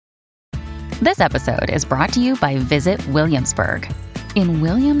This episode is brought to you by Visit Williamsburg. In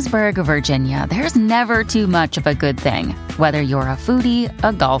Williamsburg, Virginia, there's never too much of a good thing. Whether you're a foodie,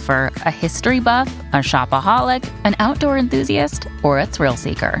 a golfer, a history buff, a shopaholic, an outdoor enthusiast, or a thrill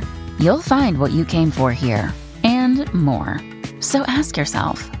seeker, you'll find what you came for here and more. So ask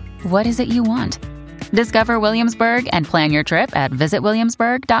yourself, what is it you want? Discover Williamsburg and plan your trip at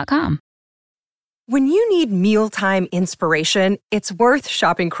visitwilliamsburg.com. When you need mealtime inspiration, it's worth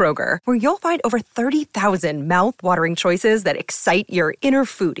shopping Kroger, where you'll find over 30,000 mouth-watering choices that excite your inner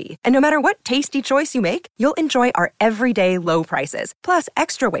foodie. And no matter what tasty choice you make, you'll enjoy our everyday low prices, plus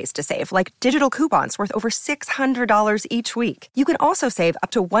extra ways to save, like digital coupons worth over $600 each week. You can also save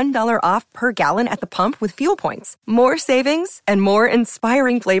up to $1 off per gallon at the pump with fuel points. More savings and more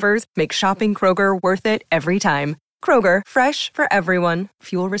inspiring flavors make shopping Kroger worth it every time. Kroger, fresh for everyone.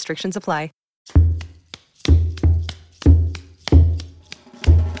 Fuel restrictions apply.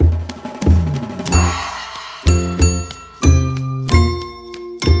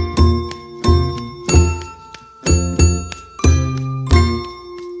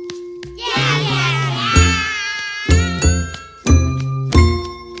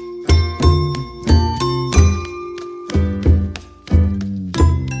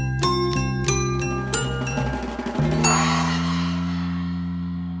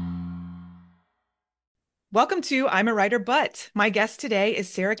 Welcome to I'm a Writer But. My guest today is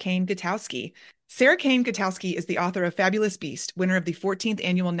Sarah Kain Gutowski. Sarah Kain Gutowski is the author of Fabulous Beast, winner of the 14th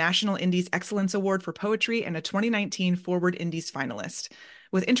Annual National Indies Excellence Award for Poetry and a 2019 Forward Indies finalist.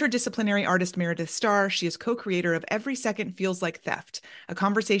 With interdisciplinary artist Meredith Starr, she is co-creator of Every Second Feels Like Theft, a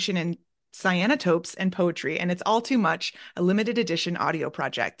conversation in cyanotopes and poetry, and It's All Too Much, a limited edition audio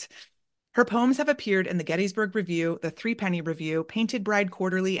project. Her poems have appeared in the Gettysburg Review, the Threepenny Review, Painted Bride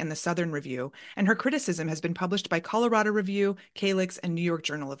Quarterly, and the Southern Review, and her criticism has been published by Colorado Review, Calix, and New York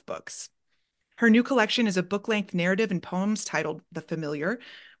Journal of Books. Her new collection is a book-length narrative and poems titled The Familiar,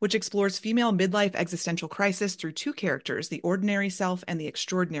 which explores female midlife existential crisis through two characters, the ordinary self and the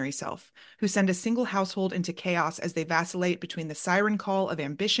extraordinary self, who send a single household into chaos as they vacillate between the siren call of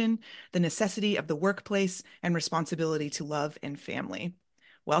ambition, the necessity of the workplace, and responsibility to love and family.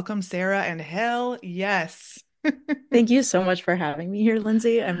 Welcome, Sarah, and hell yes. Thank you so much for having me here,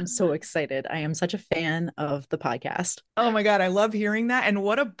 Lindsay. I'm so excited. I am such a fan of the podcast. Oh my God, I love hearing that. And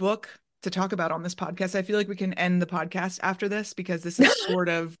what a book to talk about on this podcast. I feel like we can end the podcast after this because this is sort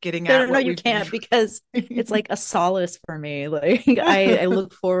of getting at No, you can't because it's like a solace for me. Like I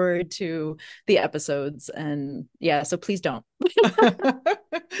look forward to the episodes and yeah, so please don't.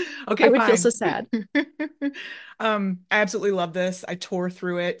 Okay, I would fine. feel so sad. I absolutely love this. I tore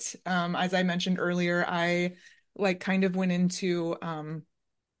through it. As I mentioned earlier, I kind of went into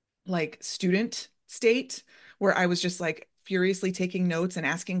student state where I was just furiously taking notes and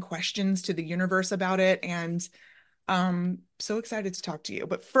asking questions to the universe about it. And so excited to talk to you.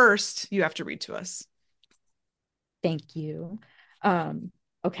 But first, you have to read to us. Thank you.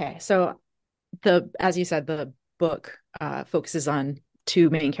 Okay, so as you said, the book focuses on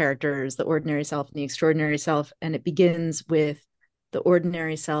two main characters, the ordinary self and the extraordinary self. And it begins with the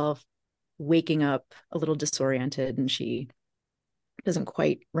ordinary self waking up a little disoriented, and she doesn't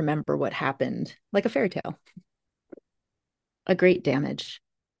quite remember what happened, like a fairy tale. A great damage.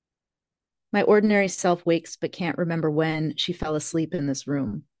 My ordinary self wakes but can't remember when she fell asleep in this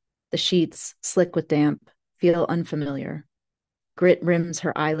room. The sheets, slick with damp, feel unfamiliar. Grit rims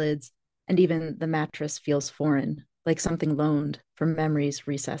her eyelids, and even the mattress feels foreign, like something loaned from memory's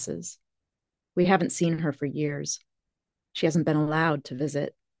recesses. We haven't seen her for years. She hasn't been allowed to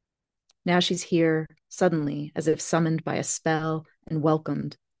visit. Now she's here, suddenly, as if summoned by a spell and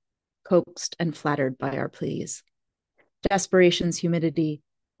welcomed, coaxed and flattered by our pleas. Desperation's humidity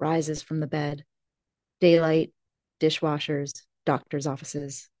rises from the bed. Daylight, dishwashers, doctor's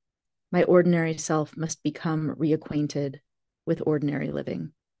offices. My ordinary self must become reacquainted with ordinary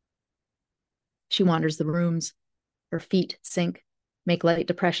living. She wanders the rooms. Her feet sink, make light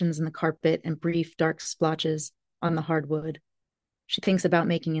depressions in the carpet and brief dark splotches on the hardwood. She thinks about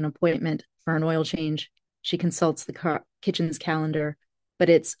making an appointment for an oil change. She consults the kitchen's calendar, but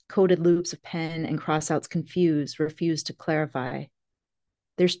its coded loops of pen and crossouts refuse to clarify.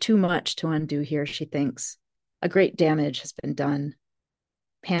 There's too much to undo here, she thinks. A great damage has been done.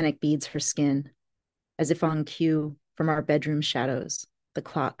 Panic beads her skin. As if on cue from our bedroom shadows, the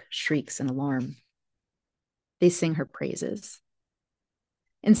clock shrieks an alarm. They sing her praises.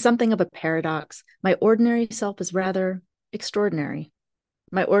 In something of a paradox, my ordinary self is rather extraordinary.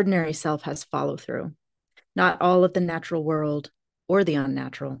 My ordinary self has follow-through. Not all of the natural world, or the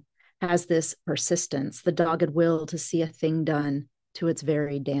unnatural, has this persistence, the dogged will to see a thing done to its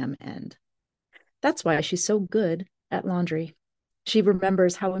very damn end. That's why she's so good at laundry. She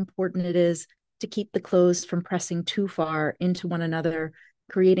remembers how important it is to keep the clothes from pressing too far into one another,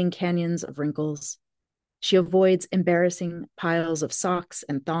 creating canyons of wrinkles. She avoids embarrassing piles of socks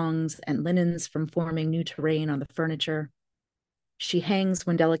and thongs and linens from forming new terrain on the furniture. She hangs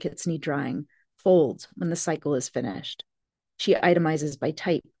when delicates need drying, folds when the cycle is finished. She itemizes by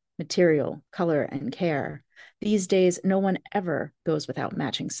type, material, color, and care. These days, no one ever goes without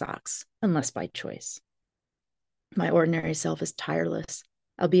matching socks, unless by choice. My ordinary self is tireless,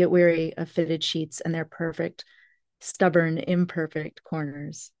 albeit weary of fitted sheets and their perfect, stubborn, imperfect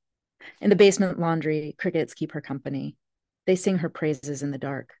corners. In the basement laundry, crickets keep her company. They sing her praises in the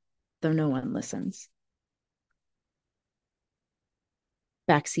dark, though no one listens.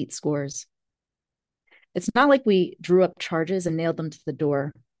 Backseat scores. It's not like we drew up charges and nailed them to the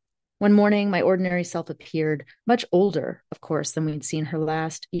door. One morning, my ordinary self appeared, much older, of course, than we'd seen her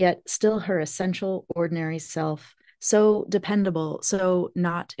last, yet still her essential ordinary self, so dependable, so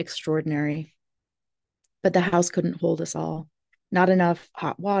not extraordinary. But the house couldn't hold us all. Not enough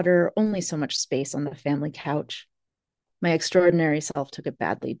hot water, only so much space on the family couch. My extraordinary self took it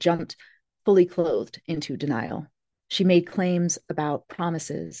badly, jumped, fully clothed, into denial. She made claims about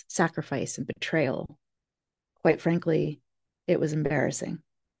promises, sacrifice, and betrayal. Quite frankly, it was embarrassing.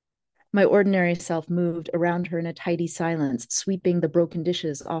 My ordinary self moved around her in a tidy silence, sweeping the broken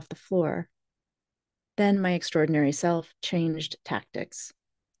dishes off the floor. Then my extraordinary self changed tactics.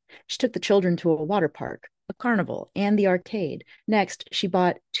 She took the children to a water park, a carnival, and the arcade. Next, she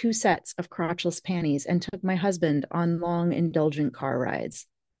bought 2 sets of crotchless panties and took my husband on long, indulgent car rides.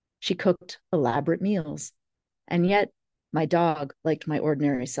 She cooked elaborate meals. And yet, my dog liked my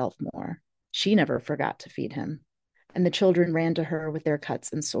ordinary self more. She never forgot to feed him. And the children ran to her with their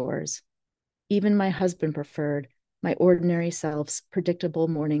cuts and sores. Even my husband preferred my ordinary self's predictable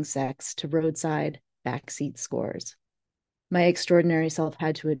morning sex to roadside backseat scores. My extraordinary self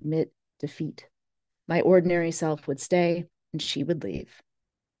had to admit defeat. My ordinary self would stay, and she would leave.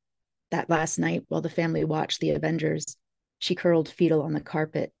 That last night, while the family watched the Avengers, she curled fetal on the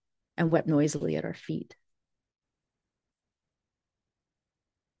carpet and wept noisily at our feet.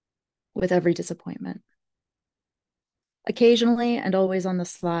 With every disappointment. Occasionally, and always on the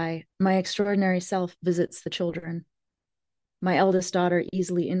sly, my extraordinary self visits the children. My eldest daughter,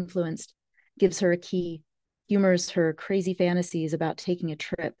 easily influenced, gives her a key, humors her crazy fantasies about taking a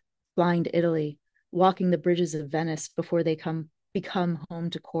trip, flying to Italy, walking the bridges of Venice before they become home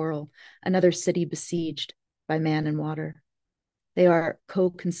to Coral, another city besieged by man and water. They are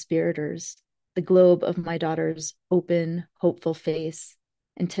co-conspirators, the globe of my daughter's open, hopeful face,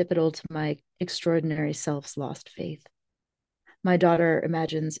 antipodal to my extraordinary self's lost faith. My daughter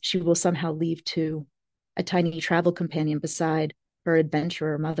imagines she will somehow leave too, a tiny travel companion beside her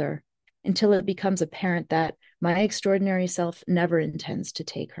adventurer mother, until it becomes apparent that my extraordinary self never intends to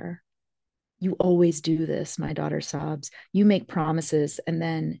take her. You always do this, my daughter sobs. You make promises and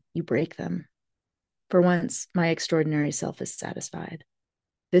then you break them. For once, my extraordinary self is satisfied.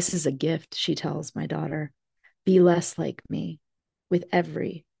 This is a gift, she tells my daughter. Be less like me. With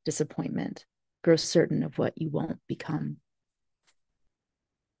every disappointment, grow certain of what you won't become.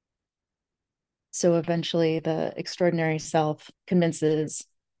 So eventually, the extraordinary self convinces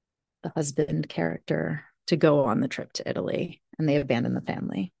the husband character to go on the trip to Italy, and they abandon the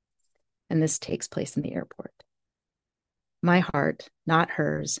family. And this takes place in the airport. My heart, not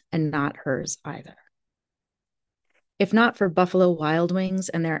hers, and not hers either. If not for Buffalo Wild Wings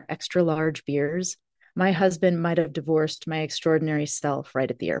and their extra large beers, my husband might have divorced my extraordinary self right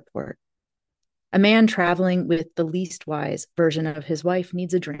at the airport. A man traveling with the least wise version of his wife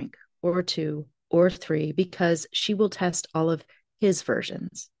needs a drink, or 2, or 3, because she will test all of his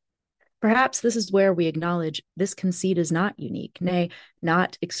versions. Perhaps this is where we acknowledge this conceit is not unique, nay,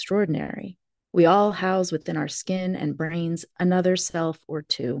 not extraordinary. We all house within our skin and brains another self or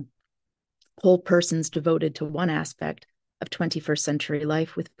 2, whole persons devoted to one aspect of 21st century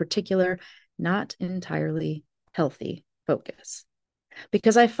life with particular, not entirely healthy focus.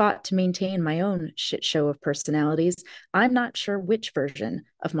 Because I fought to maintain my own shit show of personalities, I'm not sure which version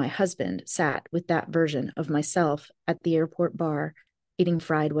of my husband sat with that version of myself at the airport bar, eating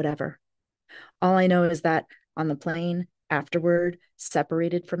fried whatever. All I know is that on the plane, afterward,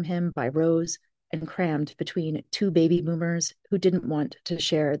 separated from him by rows and crammed between 2 baby boomers who didn't want to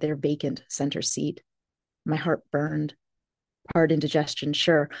share their vacant center seat, my heart burned. Hard indigestion,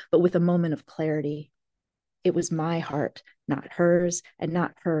 sure, but with a moment of clarity. It was my heart, not hers, and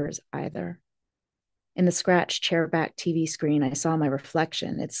not hers either. In the scratched chairback TV screen, I saw my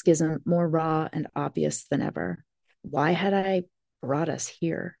reflection, its schism more raw and obvious than ever. Why had I brought us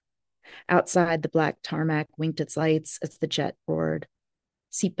here? Outside, the black tarmac winked its lights as the jet roared.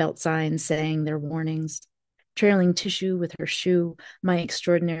 Seatbelt signs sang their warnings. Trailing tissue with her shoe, my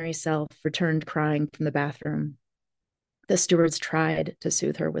extraordinary self returned crying from the bathroom. The stewards tried to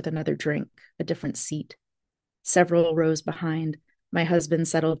soothe her with another drink, a different seat. Several rows behind, my husband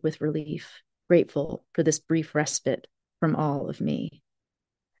settled with relief, grateful for this brief respite from all of me.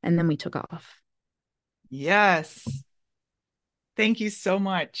 And then we took off. Yes. Thank you so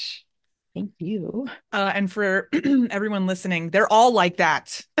much. Thank you. And for everyone listening, they're all like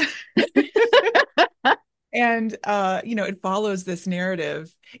that. And it follows this narrative,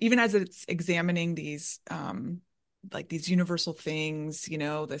 even as it's examining these like these universal things,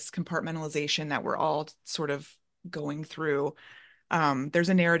 this compartmentalization that we're all sort of going through. There's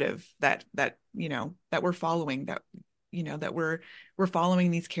a narrative that we're following, that we're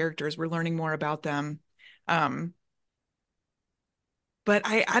following these characters, we're learning more about them. But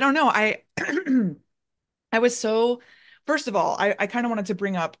I don't know. I was so, first of all, I kind of wanted to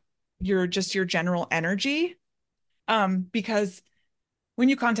bring up your general energy. Because when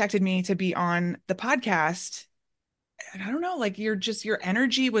you contacted me to be on the podcast, I don't know, like your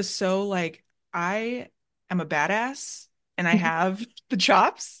energy was so like, I am a badass and I have the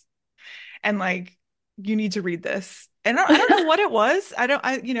chops, and like you need to read this. And I don't know what it was.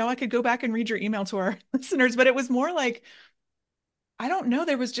 I could go back and read your email to our listeners, but it was more like, I don't know.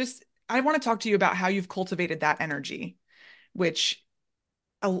 There was just, I want to talk to you about how you've cultivated that energy, which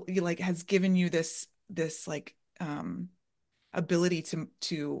like has given you this like ability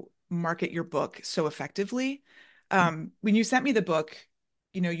to market your book so effectively. When you sent me the book,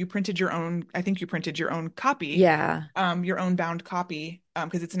 you printed your own, I think you printed your own copy, Yeah. your own bound copy,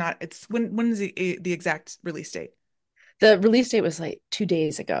 because it's when is the exact release date? The release date was like 2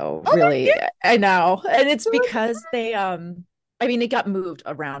 days ago, Oh really. my I know. And it's goodness. because they I mean, it got moved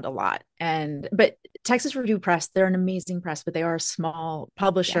around a lot. But Texas Review Press, they're an amazing press, but they are a small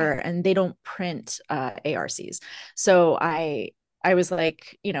publisher Yeah. and they don't print ARCs. So I was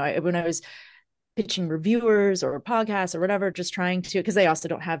like, when I was pitching reviewers or podcasts or whatever, just trying to, because they also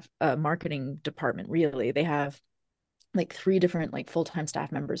don't have a marketing department really. They have like 3 different like full-time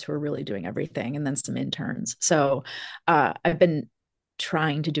staff members who are really doing everything, and then some interns. So I've been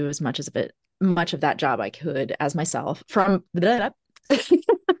trying to do as much of that job I could as myself from the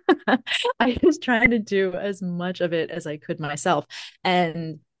I was trying to do as much of it as I could myself.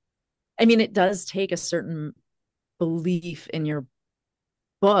 And I mean, it does take a certain belief in your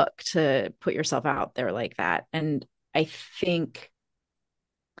book to put yourself out there like that. And I think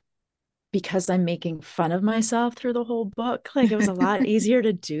because I'm making fun of myself through the whole book, like it was a lot easier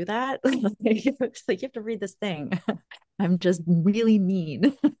to do that. It's like you have to read this thing. I'm just really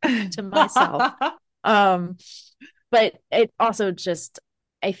mean to myself. Um, but it also just,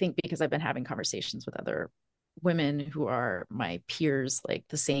 I think because I've been having conversations with other women who are my peers, like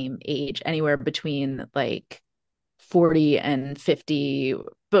the same age, anywhere between like 40 and 50,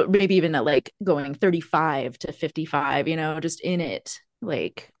 but maybe even at like going 35 to 55, just in it,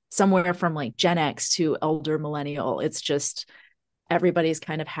 like somewhere from like Gen X to elder millennial. It's just everybody's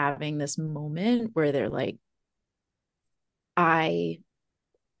kind of having this moment where they're like,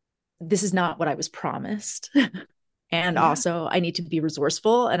 this is not what I was promised. And Yeah. also I need to be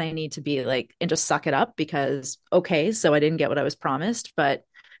resourceful and I need to be like, and just suck it up because, okay, so I didn't get what I was promised. But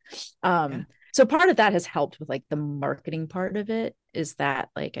Yeah. so part of that has helped with like the marketing part of it, is that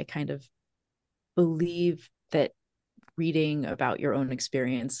like I kind of believe that reading about your own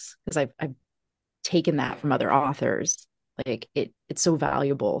experience, because I've taken that from other authors, like it's so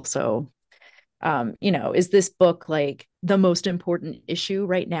valuable. So is this book like the most important issue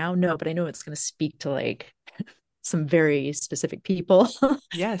right now? No, but I know it's going to speak to like some very specific people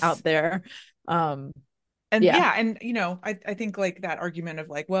Yes. out there. And Yeah. yeah, and I think like that argument of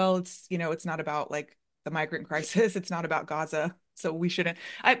like, well, it's not about like the migrant crisis, it's not about Gaza, so we shouldn't.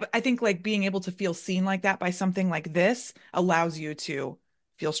 I think like being able to feel seen like that by something like this allows you to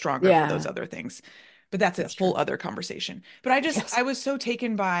feel stronger for those Yeah, other things. But that's a that's true. whole other conversation. But Yes. I was so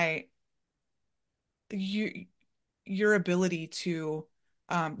taken by your ability to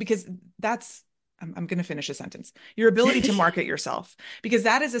because that's I'm going to finish a sentence. Your ability to market yourself, because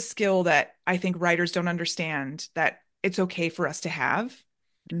that is a skill that I think writers don't understand, that it's okay for us to have.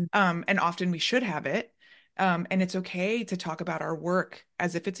 And often we should have it. And it's okay to talk about our work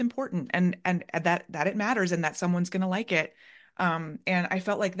as if it's important, and that it matters and that someone's going to like it. And I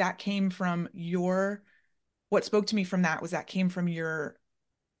felt like that came from what spoke to me from that was that came from your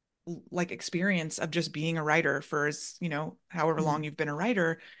like experience of just being a writer for however long Mm. you've been a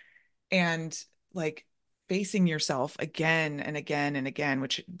writer, and like facing yourself again and again and again,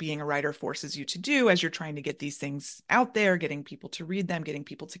 which being a writer forces you to do as you're trying to get these things out there, getting people to read them, getting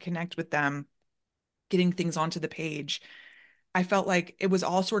people to connect with them, getting things onto the page. I felt like it was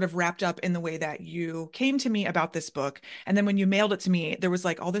all sort of wrapped up in the way that you came to me about this book. And then when you mailed it to me, there was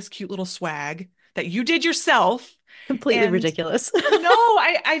like all this cute little swag that you did yourself. Completely And ridiculous. no,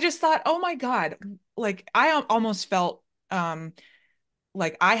 I just thought, oh my God, like I almost felt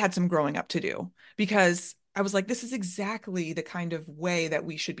like I had some growing up to do because I was like, this is exactly the kind of way that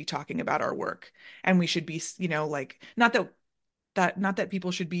we should be talking about our work. And we should be, like not that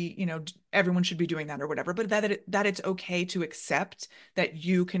people should be, everyone should be doing that or whatever, but that it's okay to accept that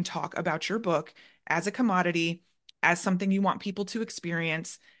you can talk about your book as a commodity, as something you want people to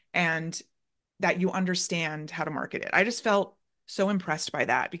experience, and that you understand how to market it. I just felt so impressed by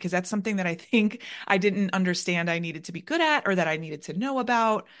that because that's something that I think I didn't understand I needed to be good at, or that I needed to know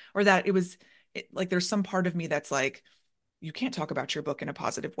about, or that like there's some part of me that's like, you can't talk about your book in a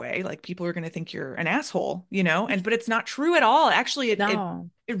positive way. Like people are going to think you're an asshole, but it's not true at all. Actually, No.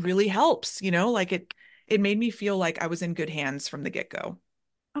 it really helps, like it made me feel like I was in good hands from the get-go.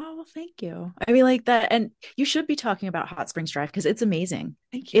 Oh, well, thank you. I mean, like that, and you should be talking about Hot Springs Drive because it's amazing.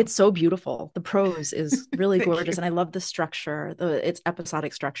 Thank you. It's so beautiful. The prose is really Thank gorgeous, you. and I love the structure. Its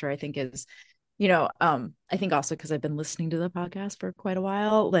episodic structure, I think, is, I think also because I've been listening to the podcast for quite a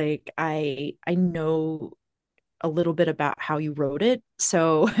while, like I know a little bit about how you wrote it,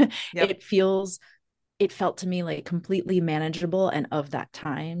 so Yep. it felt to me like completely manageable and of that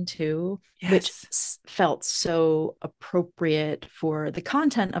time too, which Yes. felt so appropriate for the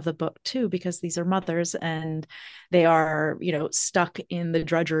content of the book too, because these are mothers and they are, stuck in the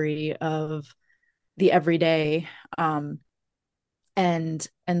drudgery of the everyday. And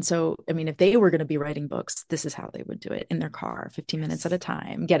so, I mean, if they were going to be writing books, this is how they would do it in their car, 15 minutes at Yes. a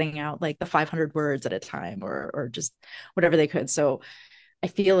time, getting out like the 500 words at a time, or just whatever they could. So I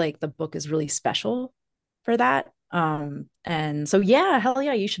feel like the book is really special for that. And so yeah, hell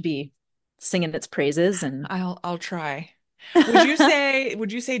yeah, you should be singing its praises. And I'll try. Would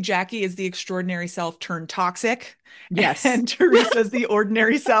you say Jackie is the extraordinary self turned toxic yes. and Teresa's the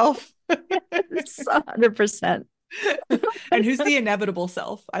ordinary self? Yes, 100%. And who's the inevitable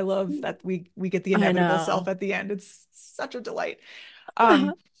self? I love that we get the I inevitable self know. at the end. It's such a delight.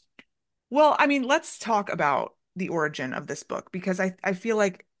 Um, well, I mean, let's talk about the origin of this book because I feel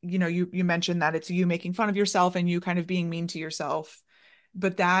like, you mentioned that it's you making fun of yourself and you kind of being mean to yourself,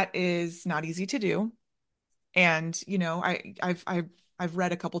 but that is not easy to do. And, I've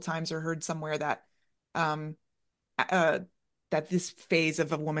read a couple times or heard somewhere that um uh that this phase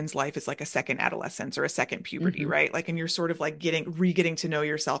of a woman's life is like a second adolescence or a second puberty, Mhm. right? Like, and you're sort of like getting to know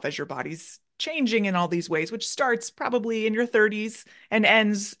yourself as your body's changing in all these ways, which starts probably in your 30s and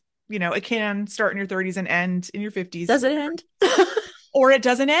ends, it can start in your 30s and end in your 50s, Does it end? or it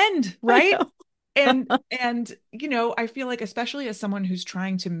doesn't end, I right? know. And I feel like especially as someone who's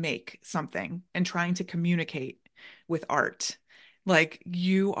trying to make something and trying to communicate with art, like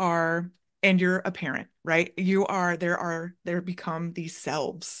you are, and you're a parent, right? There become these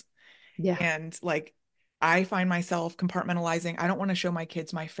selves. Yeah. And like I find myself compartmentalizing. I don't want to show my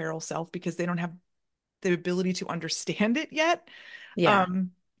kids my feral self because they don't have the ability to understand it yet. Yeah.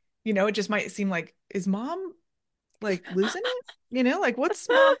 Um, it just might seem like, is mom like losing it? Like what's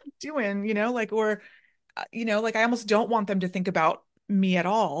mom doing? Like, or like I almost don't want them to think about me at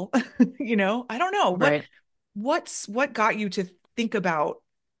all. I don't know. Right. What got you to think about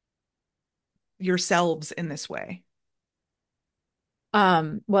yourselves in this way?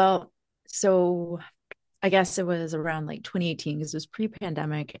 Well, so I guess it was around like 2018 because it was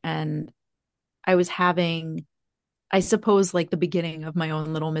pre-pandemic, and I was having, I suppose, like the beginning of my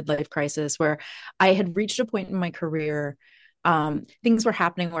own little midlife crisis where I had reached a point in my career. Things were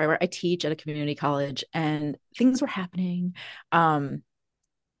happening where I teach at a community college, and things were happening. Um,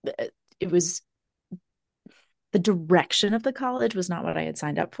 it was the direction of the college was not what I had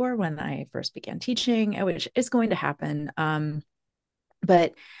signed up for when I first began teaching, which is going to happen.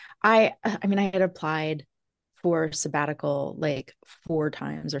 But I mean, I had applied for sabbatical like 4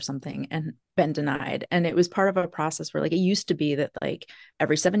 times or something and been denied. And it was part of a process where like it used to be that like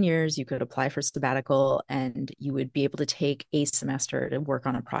every 7 years you could apply for sabbatical and you would be able to take a semester to work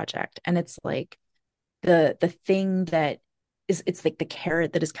on a project. And it's like the thing that is, it's like the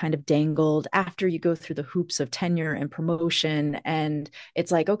carrot that is kind of dangled after you go through the hoops of tenure and promotion. And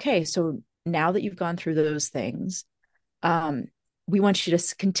it's like, okay, so now that you've gone through those things, um, we want you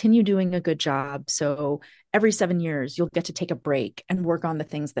to continue doing a good job. So every 7 years, you'll get to take a break and work on the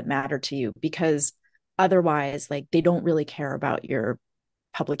things that matter to you because otherwise, like they don't really care about your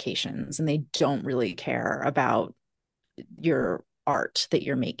publications, and they don't really care about your art that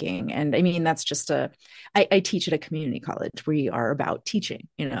you're making. And I mean, that's just I teach at a community college. We are about teaching,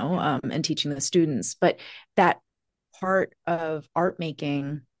 and teaching the students. But that part of art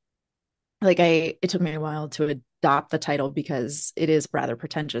making, like it took me a while to adopt the title because it is rather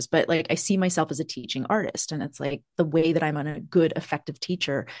pretentious, but like I see myself as a teaching artist, and it's like the way that I'm a good effective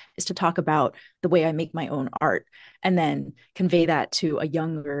teacher is to talk about the way I make my own art and then convey that to a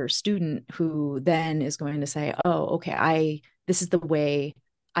younger student who then is going to say, oh, okay, I this is the way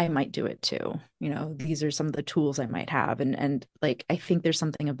I might do it too. These are some of the tools I might have, and like I think there's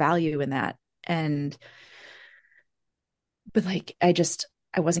something of value in that. And but like I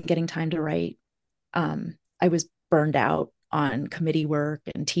wasn't getting time to write. I was burned out on committee work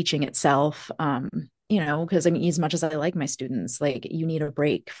and teaching itself. Because I mean, as much as I like my students, like you need a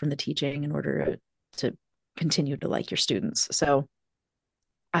break from the teaching in order to continue to like your students. So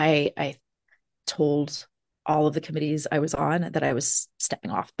I told all of the committees I was on that I was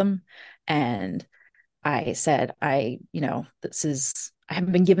stepping off them. And I said, I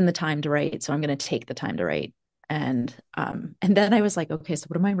haven't been given the time to write, so I'm going to take the time to write. And then I was like, okay, so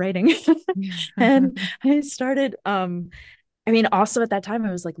what am I writing? And I started I mean, also at that time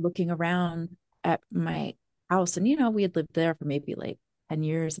I was like looking around at my house, and we had lived there for maybe like 10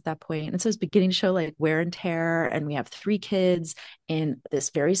 years at that point. And so it's beginning to show like wear and tear. And we have 3 kids in this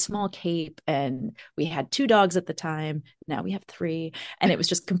very small cape. And we had 2 dogs at the time. Now we have 3. And it was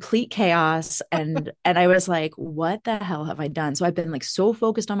just complete chaos. And I was like, what the hell have I done? So I've been like so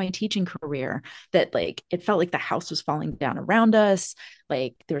focused on my teaching career that like it felt like the house was falling down around us.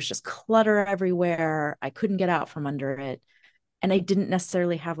 Like there was just clutter everywhere. I couldn't get out from under it, and I didn't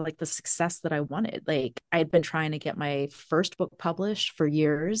necessarily have like the success that I wanted. Like I'd been trying to get my first book published for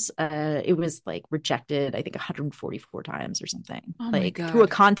years. It was like rejected, I think 144 times or something, Oh my like through a God.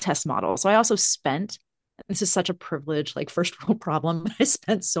 contest model. So I also spent, this is such a privilege, like first world problem. I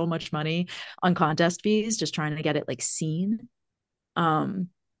spent so much money on contest fees just trying to get it like seen. Um,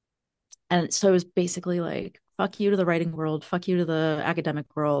 and so it was basically like, fuck you to the writing world, fuck you to the academic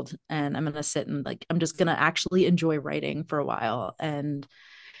world. And I'm going to sit and like, I'm just going to actually enjoy writing for a while. But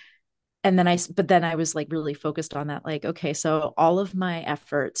then I was like really focused on that. Like, okay, so all of my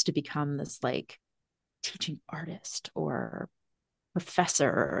efforts to become this like teaching artist or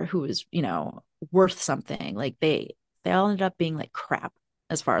professor who is, worth something, like they all ended up being like crap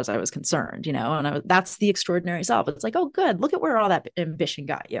as far as I was concerned, and that's the extraordinary self. It's like, oh, good. Look at where all that ambition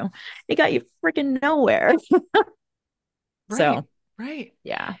got you. It got you freaking nowhere. Right, So, right.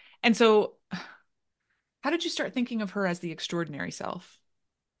 yeah. And so, how did you start thinking of her as the extraordinary self?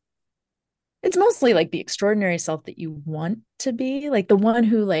 It's mostly like the extraordinary self that you want to be, like the one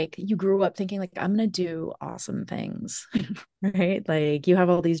who like you grew up thinking like I'm going to do awesome things, right? Like you have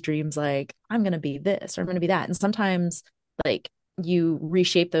all these dreams like I'm going to be this or I'm going to be that. And sometimes like you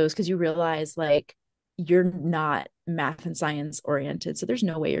reshape those because you realize like you're not math and science oriented. So there's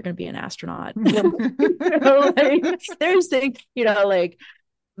no way you're going to be an astronaut. Like, there's things, like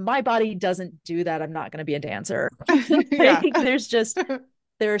my body doesn't do that. I'm not going to be a dancer. Yeah. Like,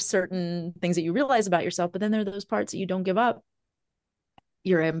 there are certain things that you realize about yourself, but then there are those parts that you don't give up,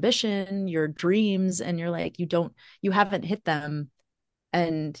 your ambition, your dreams, and you're like, you haven't hit them.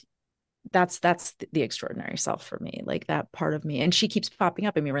 And that's the extraordinary self for me, like that part of me. And she keeps popping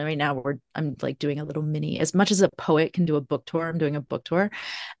up. I mean, right now I'm like doing a little mini, as much as a poet can do a book tour, I'm doing a book tour.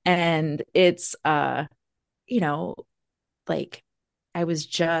 And it's you know, like I was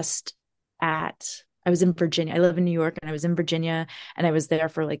just I was in Virginia. I live in New York, and I was in Virginia, and I was there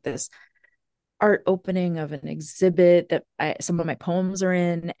for like this art opening of an exhibit that some of my poems are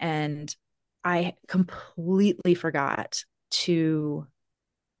in. And I completely forgot to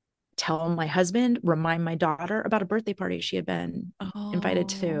tell my husband, remind my daughter about a birthday party she had been invited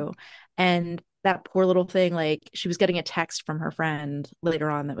Oh. to. And that poor little thing, like she was getting a text from her friend later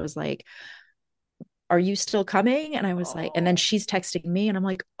on that was like, are you still coming? And I was like, and then Oh. she's texting me, and I'm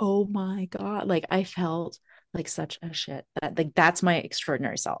like, oh my God. Like I felt like such a shit. That like that's my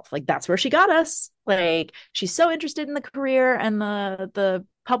extraordinary self. Like that's where she got us. Like she's so interested in the career and the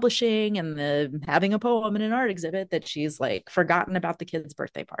publishing and the having a poem in an art exhibit that she's like forgotten about the kid's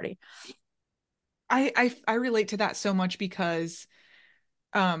birthday party. I relate to that so much because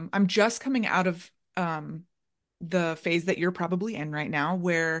I'm just coming out of the phase that you're probably in right now,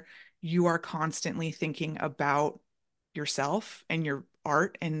 where you are constantly thinking about yourself and your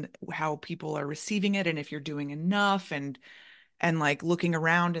art and how people are receiving it and if you're doing enough, and like looking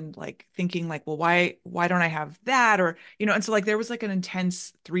around and like thinking like, well, why don't I have that? Or, and so like there was like an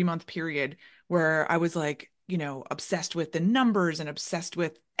intense 3-month period where I was like, obsessed with the numbers and obsessed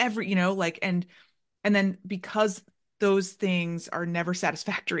with every, like, and then because those things are never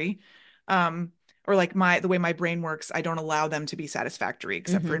satisfactory, um, or like the way my brain works, I don't allow them to be satisfactory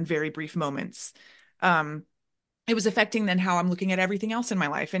except for Mm-hmm. in very brief moments. Um, it was affecting then how I'm looking at everything else in my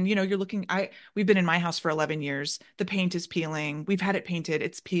life. And we've been in my house for 11 years. The paint is peeling. We've had it painted.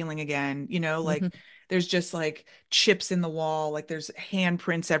 It's peeling again. Mm-hmm. Like there's just like chips in the wall, like there's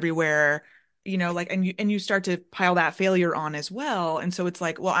handprints everywhere, like and you start to pile that failure on as well. And so it's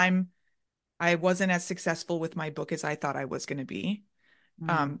like, well, I wasn't as successful with my book as I thought I was going to be.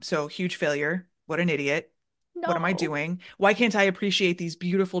 Mm. So huge failure. What an idiot. What am I No. doing? Why can't I appreciate these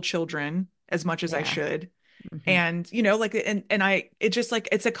beautiful children as much as I Yeah. should? Mm-hmm. And like and I it just like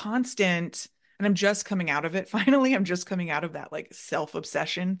it's a constant, and I'm just coming out of it finally. I'm just coming out of that like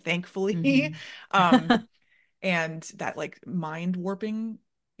self-obsession, thankfully. Um Mm-hmm. and that like mind warping,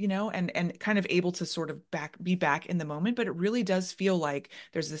 and kind of able to sort of be back in the moment. But it really does feel like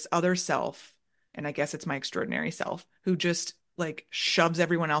there's this other self, and I guess it's my extraordinary self, who just like shoves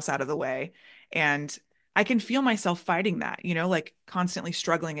everyone else out of the way. And I can feel myself fighting that, like constantly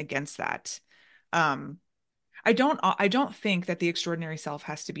struggling against that. um I don't think that the extraordinary self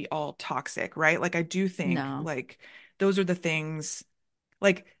has to be all toxic, right? Like I do think No. like those are the things.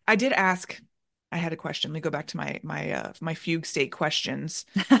 Like I did ask, I had a question. Let me go back to my fugue state questions.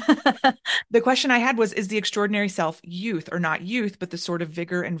 The question I had was, is the extraordinary self youth, or not youth, but the sort of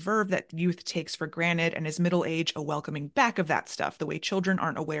vigor and verve that youth takes for granted, and is middle age a welcoming back of that stuff, the way children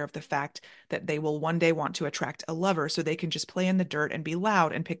aren't aware of the fact that they will one day want to attract a lover so they can just play in the dirt and be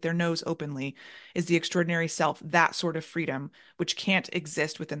loud and pick their nose openly? Is the extraordinary self that sort of freedom which can't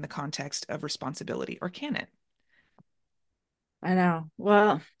exist within the context of responsibility, or can it? I know.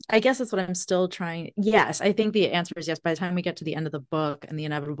 Well, I guess that's what I'm still trying. Yes, I think the answer is yes. By the time we get to the end of the book and the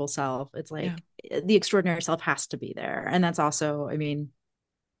inevitable self, it's Yeah. like the extraordinary self has to be there. And that's also, I mean,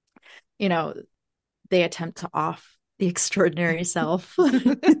 you know, they attempt to off the extraordinary self in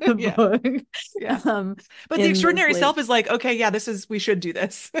the Yeah. Yeah. book. But the In this extraordinary like, self is like, okay, yeah, we should do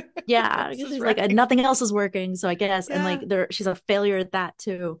this. yeah, This is she's like right. nothing else is working. So I guess, and Yeah. like she's a failure at that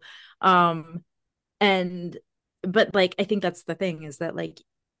too. Um, and but like I think that's the thing is that like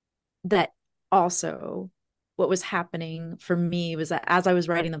that also what was happening for me was that as I was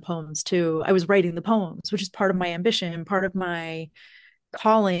writing the poems too, I was writing the poems, which is part of my ambition, part of my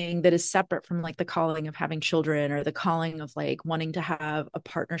calling that is separate from like the calling of having children or the calling of like wanting to have a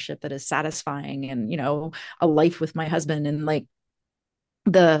partnership that is satisfying and, a life with my husband. And like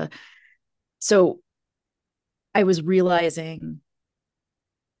the, so I was realizing,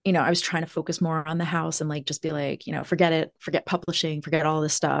 I was trying to focus more on the house and like just be like, forget it, forget publishing, forget all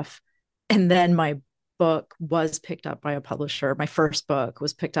this stuff. And then my book was picked up by a publisher. My first book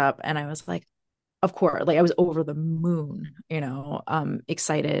was picked up, and I was like, of course, like I was over the moon,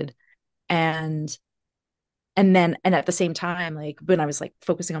 excited. And and at the same time, like when I was like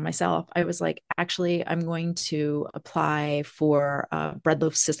focusing on myself, I was like, actually, I'm going to apply for Bread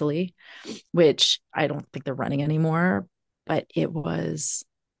Loaf Sicily, which I don't think they're running anymore, but it was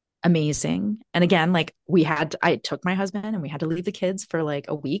amazing. And again, like I took my husband and we had to leave the kids for like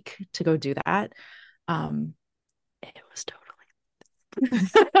a week to go do that. It was totally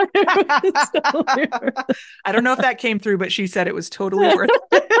it was totally I don't know if that came through, but she said it was totally worth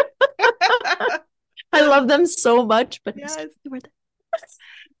it. I love them so much, but it was Yes. totally worth it.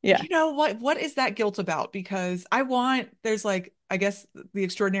 Yeah. You know what is that guilt about? Because there's like, I guess the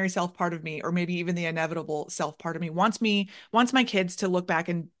extraordinary self part of me, or maybe even the inevitable self part of me wants my kids to look back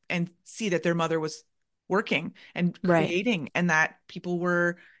and see that their mother was working and Right. creating, and that people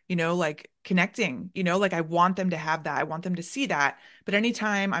were, like connecting, like I want them to have that. I want them to see that. But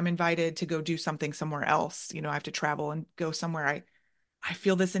anytime I'm invited to go do something somewhere else, I have to travel and go somewhere, I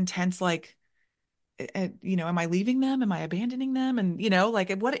feel this intense like, am I leaving them? Am I abandoning them? And,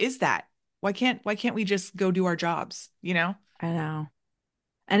 like, what is that? Why can't we just go do our jobs, I know.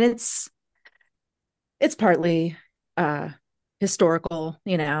 And it's partly uh historical,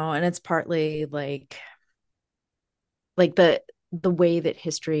 and it's partly like the way that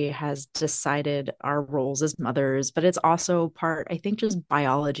history has decided our roles as mothers, but it's also part, I think, just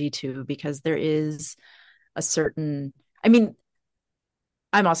biology too, because there is a certain, I mean,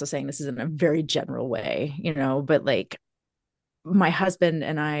 I'm also saying this is in a very general way, but like my husband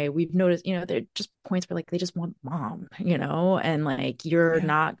and we've noticed, there are just points where like they just want mom, and like you're Yeah.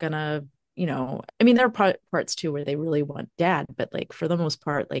 not gonna, I mean, there are parts too where they really want dad, but like for the most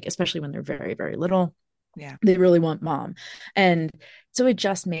part, like especially when they're very, very little, Yeah. they really want mom. And so it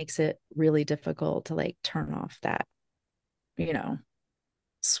just makes it really difficult to like turn off that, you know,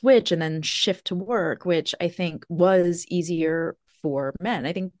 switch and then shift to work, which I think was easier for men.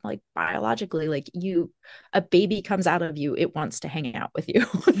 I think like biologically, like a baby comes out of you, it wants to hang out with you.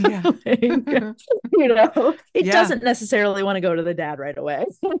 Yeah. Like, it Yeah. doesn't necessarily want to go to the dad right away.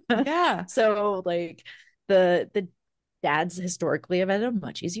 Yeah. So like the dads historically have had a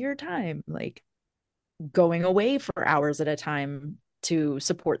much easier time like going away for hours at a time to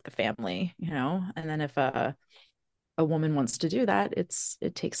support the family, and then if a woman wants to do that,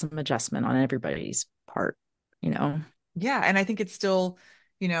 it takes some adjustment on everybody's part. Yeah. And I think it's still,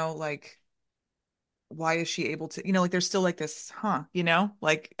 like, why is she able to, like, there's still like this,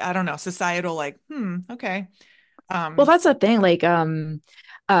 like, I don't know, societal, like, okay. Well, Um, that's the thing. Like, uh,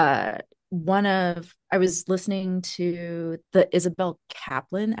 I was listening to the Isabel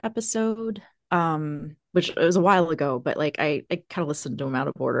Kaplan episode, which it was a while ago, but like I kind of listened to them out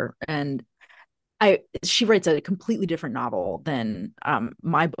of order, and she writes a completely different novel than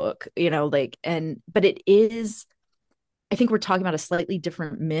my book, like, but it is. I think we're talking about a slightly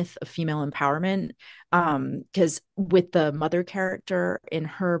different myth of female empowerment. Because with the mother character in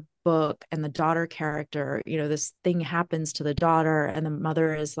her book and the daughter character, this thing happens to the daughter, and the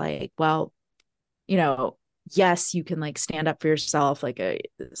mother is like, well, you know, yes, you can like stand up for yourself. Like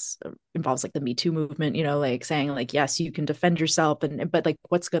this involves like the Me Too movement, like saying like, yes, you can defend yourself, but like,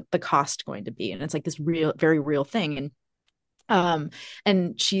 what's the cost going to be? And it's like this real, very real thing. Um,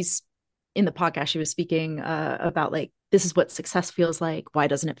 and she's in the podcast, she was speaking about like, this is what success feels like. Why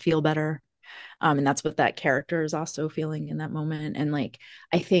doesn't it feel better? And that's what that character is also feeling in that moment. And like,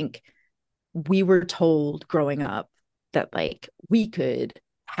 I think we were told growing up that like we could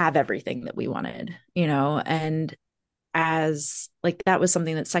have everything that we wanted, and as like that was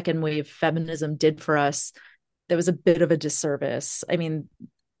something that second wave feminism did for us. There was a bit of a disservice. I mean,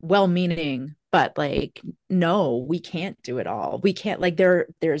 well meaning, but like, no, we can't do it all. We can't, like,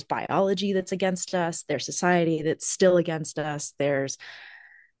 there's biology that's against us, there's society that's still against us, there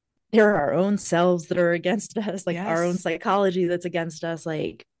are our own selves that are against us, like our own yes. psychology that's against us.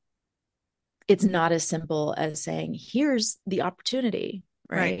 Like, it's not as simple as saying, here's the opportunity,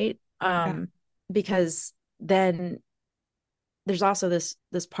 Right. right? Yeah. Because then there's also this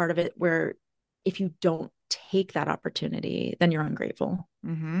part of it where if you don't take that opportunity, then you're ungrateful,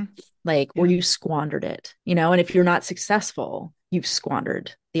 Mm-hmm. like, or Yeah. you squandered it, and if you're not successful, you've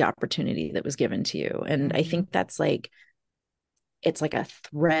squandered the opportunity that was given to you. And I Mm-hmm. think that's like, it's like a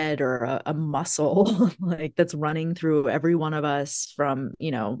thread or a muscle like that's running through every one of us from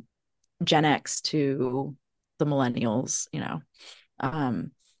Gen X to the millennials.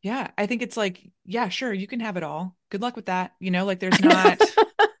 um Yeah. I think it's like, yeah, sure, you can have it all. Good luck with that. Like there's not,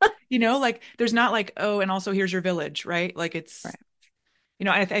 like there's not like, oh, and also here's your village, right? Like it's,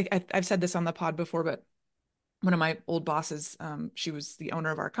 right. I've said this on the pod before, but one of my old bosses, she was the owner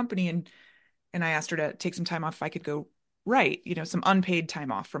of our company, and I asked her to take some time off if I could go write, some unpaid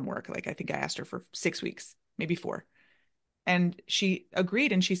time off from work. Like I think I asked her for 6 weeks, maybe 4. And she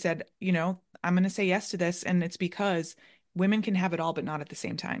agreed, and she said, I'm going to say yes to this. And it's because women can have it all, but not at the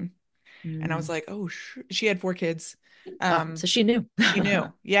same time. And I was Mm. like, oh, she had 4 kids. Oh, so she knew. She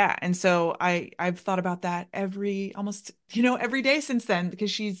knew. Yeah. And so I've thought about that almost, every day since then,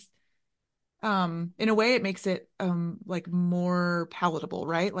 because she's, in a way it makes it, like more palatable,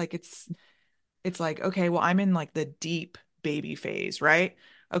 right? Like it's like, okay, well, I'm in like the deep baby phase, right?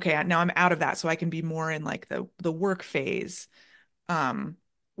 Okay, now I'm out of that, so I can be more in like the work phase. Um,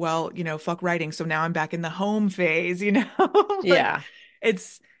 well, fuck writing, so now I'm back in the home phase, like Yeah.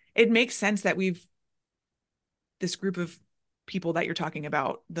 it's it makes sense that we've this group of people that you're talking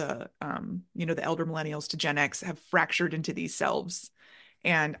about, the elder millennials to Gen X have fractured into these selves.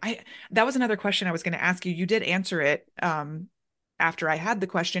 And that was another question I was going to ask you. You did answer it after I had the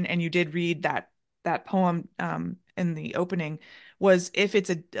question, and you did read that poem in the opening, was if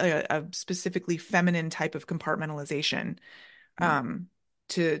it's a specifically feminine type of compartmentalization, um,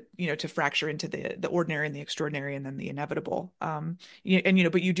 to fracture into the ordinary and the extraordinary and then the inevitable. But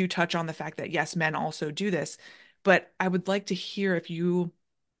you do touch on the fact that yes, men also do this. But I would like to hear if you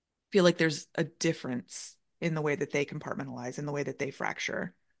feel like there's a difference in the way that they compartmentalize, in the way that they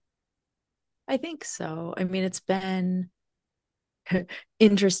fracture. I think so. I mean, it's been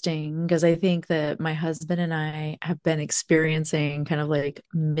interesting because I think that my husband and I have been experiencing kind of like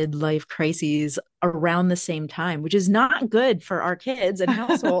midlife crises around the same time, which is not good for our kids and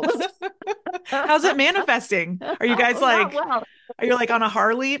households. How's it manifesting? Are you guys Oh, not like, well. are you like on a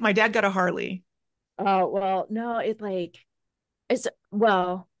Harley? My dad got a Harley. Oh, well, no, it's,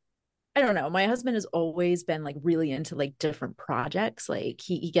 well, I don't know. My husband has always been like really into like different projects. Like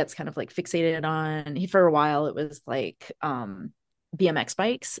he gets kind of like fixated on, for a while it was like BMX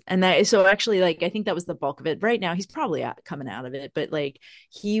bikes. And that, so actually, like, I think that was the bulk of it. Right now he's probably coming out of it, but like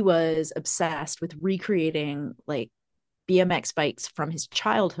he was obsessed with recreating like BMX bikes from his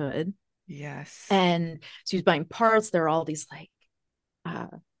childhood. Yes. And so he was buying parts. There are all these like uh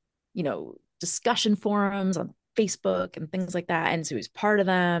discussion forums on Facebook and things like that. And so he was part of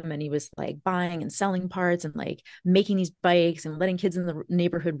them, and he was like buying and selling parts and like making these bikes and letting kids in the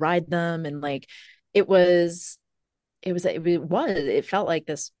neighborhood ride them. And like it was it felt like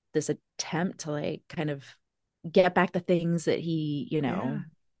this attempt to like kind of get back the things that he Yeah.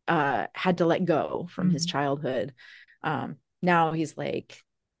 had to let go from his Mhm. childhood. Now he's like,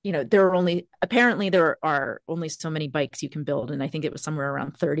 there are only apparently there are only so many bikes you can build, and I think it was somewhere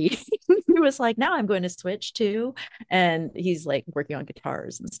around 30. He was like, now I'm going to switch to, and he's like working on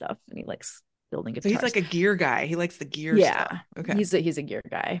guitars and stuff, and he likes building So he's guitars. like a gear guy. He likes the gear Yeah, stuff. Okay. he's a gear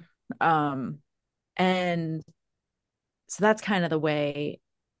guy. And so that's kind of the way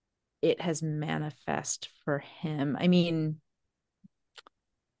it has manifest for him. I mean,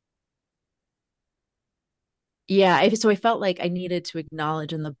 yeah, so I felt like I needed to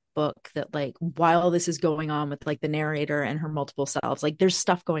acknowledge in the book that like while this is going on with like the narrator and her multiple selves, like there's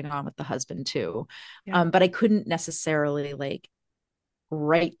stuff going on with the husband too. Yeah. But I couldn't necessarily like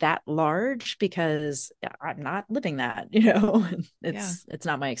write that large because I'm not living that, Yeah. it's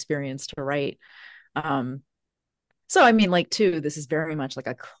not my experience to write. Um, so I mean, like too, this is very much like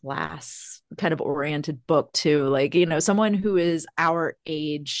a class kind of oriented book too. Like, someone who is our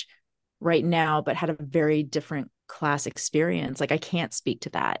age right now, but had a very different class experience. Like I can't speak to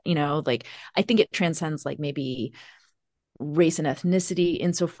that, like I think it transcends like maybe race and ethnicity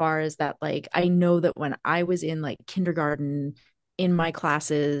insofar as that like I know that when I was in like kindergarten in my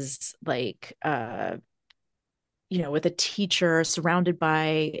classes, like with a teacher surrounded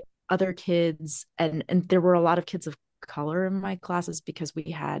by other kids, and there were a lot of kids of color in my classes because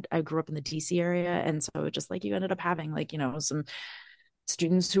I grew up in the DC area, and so just like you ended up having like some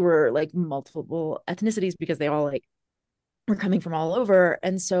students who were like multiple ethnicities because they all like were coming from all over.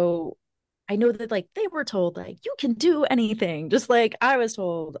 And so I know that like they were told like you can do anything, just like I was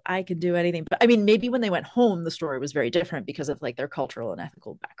told I could do anything. But I mean, maybe when they went home, the story was very different because of like their cultural and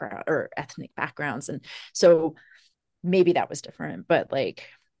ethical background or ethnic backgrounds. And so maybe that was different. But like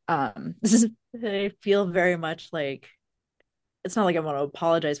this is I feel very much like it's not like I want to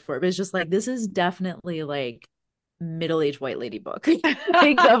apologize for it, but it's just like this is definitely like middle-aged white lady book.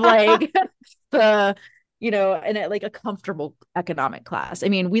 Think of like the and at like a comfortable economic class. I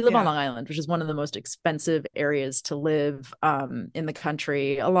mean, we live on Yeah. Long Island, which is one of the most expensive areas to live in the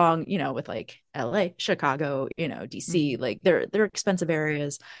country, along with like LA, Chicago, DC. Mhm. Like they're expensive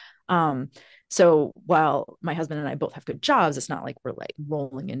areas. um so while my husband and I both have good jobs, it's not like we're like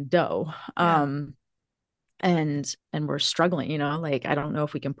rolling in dough. Yeah. And we're struggling, like I don't know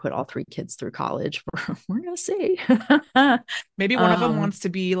if we can put all three kids through college. We're gonna see. Maybe one of them um wants to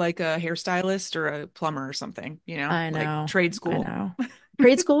be like a hairstylist or a plumber or something, I like know, trade I school, know.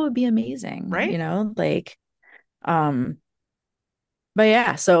 Grade school would be amazing, right? like um but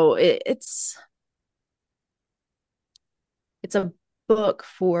yeah, so it's a book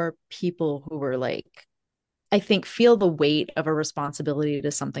for people who were like, I think, feel the weight of a responsibility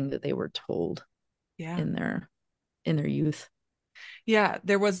to something that they were told Yeah. in their youth. Yeah,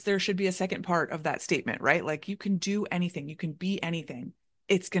 there should be a second part of that statement, right? Like you can do anything, you can be anything.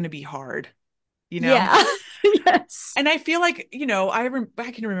 It's going to be hard, you know? Yeah. Yes. And I feel like,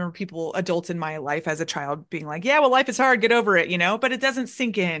 I can remember people, adults in my life as a child being like, yeah, well, life is hard, get over it, but it doesn't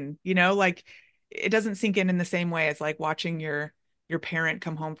sink in, like it doesn't sink in the same way as like watching your parent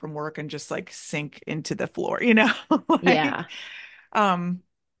come home from work and just like sink into the floor, like Yeah. um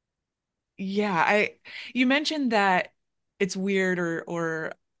yeah, you mentioned that it's weird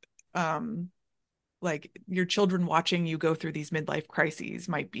or um like your children watching you go through these midlife crises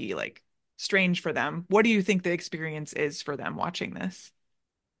might be like strange for them. What do you think the experience is for them watching this?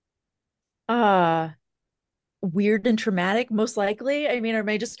 uh Weird and traumatic, most likely. I mean, am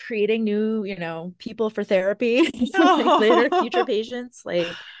I just creating new, people for therapy? Like they're future Oh, patients. Like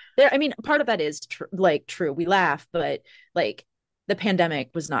there, I mean, part of that is true. We laugh, but like the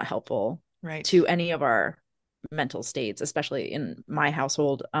pandemic was not helpful right. to any of our mental states, especially in my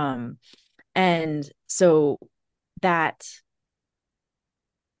household. And so that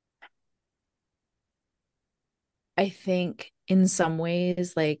I think in some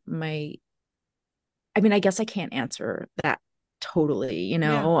ways, like I mean, I guess I can't answer that totally,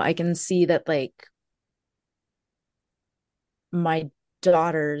 Yeah. I can see that like my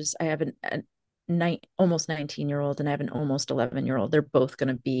daughters, I have almost 19-year-old and I have an almost 11-year-old. They're both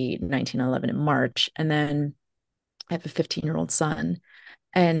going to be 19 and 11 in March. And then I have a 15-year-old son.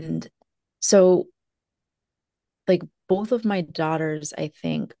 And so, like, both of my daughters, I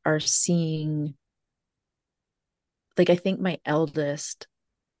think, are seeing, like, I think my eldest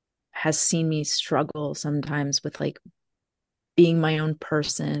has seen me struggle sometimes with like being my own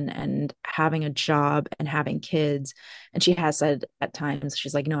person and having a job and having kids. And she has said at times,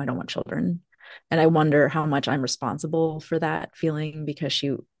 she's like, no, I don't want children. And I wonder how much I'm responsible for that feeling because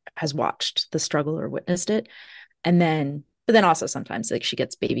she has watched the struggle or witnessed it. And then, but then also sometimes like she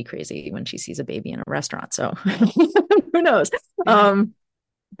gets baby crazy when she sees a baby in a restaurant. So who knows? Yeah.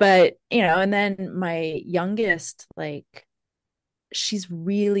 But and then my youngest, like, she's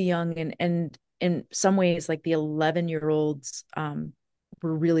really young, and in some ways like the 11-year-olds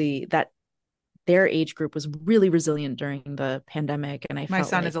were really that their age group was really resilient during the pandemic, and I My felt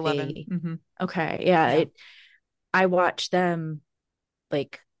son is like 11. they Hmm. okay, yeah, Yeah. I watched them,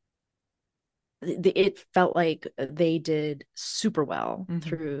 like, it felt like they did super well Hmm.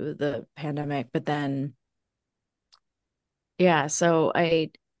 through the pandemic, but then yeah, so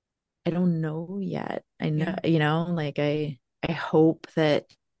I don't know yet. I know, Yeah. like I hope that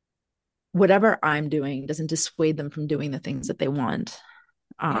whatever I'm doing doesn't dissuade them from doing the things that they want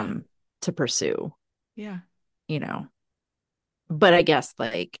Yeah. to pursue, Yeah. you know. But I guess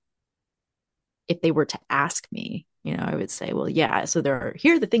like if they were to ask me, I would say, well, yeah, so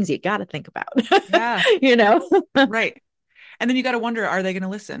here are the things you got to think about. Yeah. you know. Right. And then you got to wonder, are they going to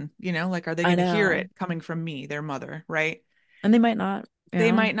listen? Like, are they I going to hear know. it coming from me, their mother? Right. And they might not,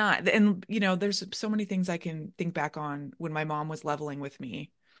 They might not. And, there's so many things I can think back on when my mom was leveling with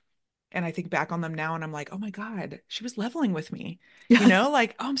me. And I think back on them now and I'm like, oh my God, she was leveling with me.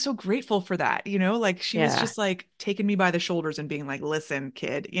 Like, oh, I'm so grateful for that. Like she was Yeah. just like taking me by the shoulders and being like, listen,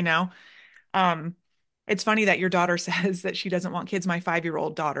 kid. Um, it's funny that your daughter says that she doesn't want kids. My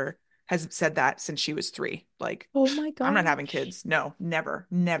 5-year-old daughter has said that since she was 3. Like, Oh my I'm not having gosh. kids. No, never,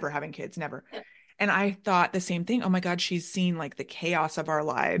 never having kids, never. And I thought the same thing. Oh my God, she's seen like the chaos of our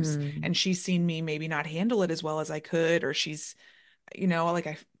lives Hmm. and she's seen me maybe not handle it as well as I could, or she's, like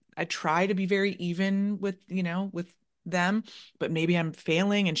I try to be very even with them, but maybe I'm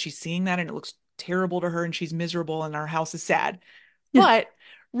failing and she's seeing that and it looks terrible to her and she's miserable and our house is sad. But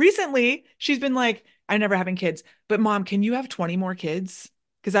recently she's been like, I'm never having kids, but mom, can you have 20 more kids?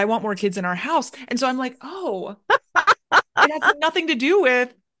 Because I want more kids in our house. And so I'm like, oh, it has nothing to do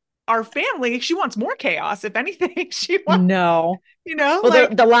with our family. She wants more chaos. If anything, she wants, No. Well, the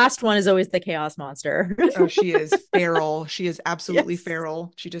like, the last one is always the chaos monster. oh, she is feral. She is absolutely Yes.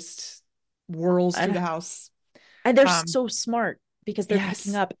 feral. She just whirls through the And house. and they're Um, so smart because they're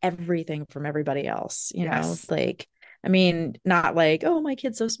picking yes, up everything from everybody else, yes, like, I mean, not like, oh, my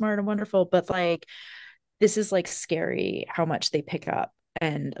kid's so smart and wonderful, but like this is like scary how much they pick up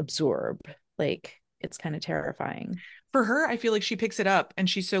and absorb. Like, it's kind of terrifying. for her, I feel like she picks it up and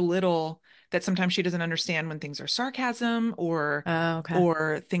she's so little that sometimes she doesn't understand when things are sarcasm Oh, okay.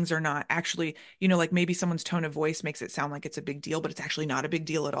 or things are not actually, like maybe someone's tone of voice makes it sound like it's a big deal, but it's actually not a big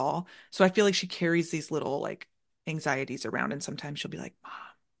deal at all. So I feel like she carries these little like anxieties around and sometimes she'll be like, Mom,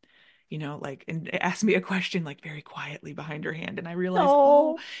 like, and ask me a question like very quietly behind her hand. And I realize,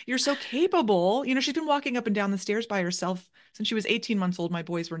 oh, Oh, you're so capable. She's been walking up and down the stairs by herself since she was 18 months old. My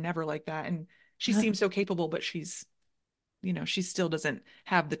boys were never like that. And she seems so capable, but she still doesn't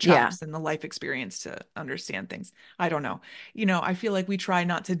have the yeah. chops and the life experience to understand things. I don't know. I feel like we try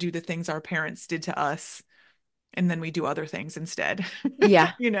not to do the things our parents did to us, and then we do other things instead.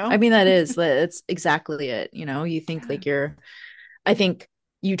 Yeah. you I know? mean, that's exactly it. You think Yeah. like I think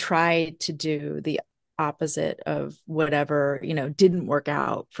you try to do the opposite of whatever, didn't work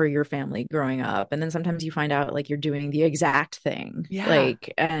out for your family growing up. And then sometimes you find out like you're doing the exact thing. Yeah,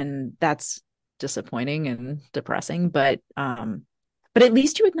 Like, and that's disappointing and depressing, but at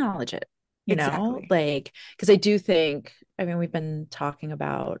least you acknowledge it, exactly. like, because I do think, I mean, we've been talking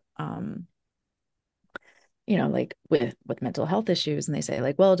about like with mental health issues, and they say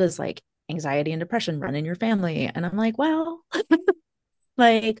like, well, does like anxiety and depression run in your family? And I'm like, well,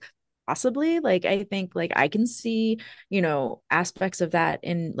 like possibly, like I think like I can see aspects of that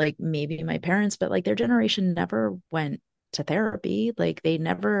in like maybe my parents, but like their generation never went to therapy, like they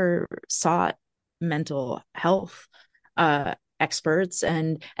never sought mental health experts,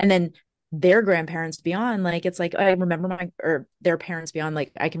 and then their grandparents beyond, like it's like I remember my or their parents beyond,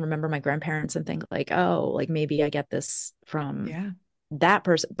 like I can remember my grandparents and think like, oh, like maybe I get this from Yeah, that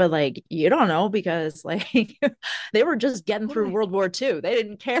person, but like you don't know because like they were just getting through totally. World War II. They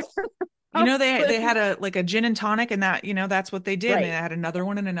didn't care. They had a like a gin and tonic and that, that's what they did. And they Right. had another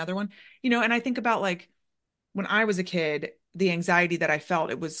one and another one. And I think about like when I was a kid, the anxiety that I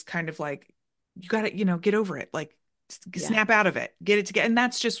felt, it was kind of like you got to, get over it. Like Yeah. snap out of it, get it together. And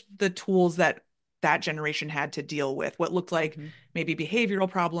that's just the tools that that generation had to deal with what looked like Mhm. maybe behavioral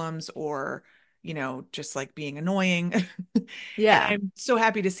problems or, just like being annoying. And Yeah. I'm so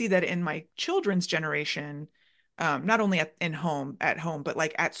happy to see that in my children's generation, not only at home, but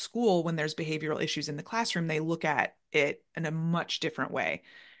like at school, when there's behavioral issues in the classroom, they look at it in a much different way.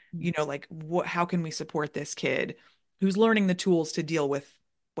 Like how can we support this kid who's learning the tools to deal with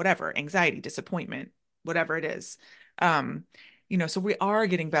whatever, anxiety, disappointment, whatever it is. Um, so we are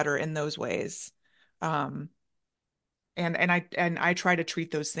getting better in those ways. Um, and I try to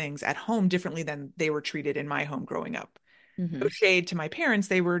treat those things at home differently than they were treated in my home growing up. No Hmm. shade to my parents,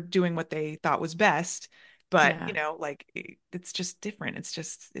 they were doing what they thought was best, but Yeah. like it's just different. It's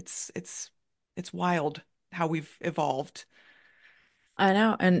just it's wild how we've evolved. I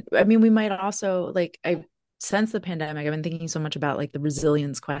know. And I mean, we might also like, I since the pandemic, I've been thinking so much about like the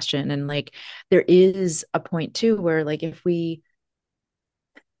resilience question. And like, there is a point too where like, if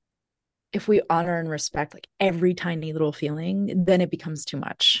we honor and respect like every tiny little feeling, then it becomes too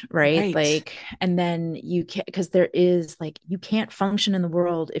much, right? Right. Like, and then you can't, because there is like, you can't function in the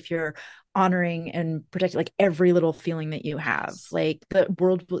world if you're honoring and protecting like every little feeling that you have. Yes. Like, the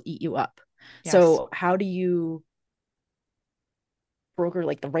world will eat you up. Yes. So, how do you broker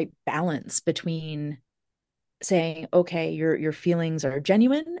like the right balance between saying, okay, your feelings are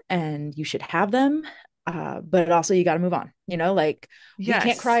genuine and you should have them, but also you got to move on. Like, we can't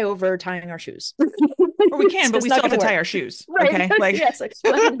Yes. cry over tying our shoes. Or we It's can, but just we not still have going to to tie work. our shoes. Right. Okay. Like Yes. Like,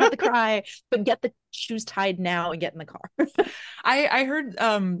 go ahead and have the cry, but get the shoes tied now and get in the car. I heard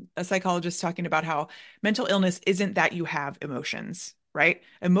a psychologist talking about how mental illness isn't that you have emotions, right?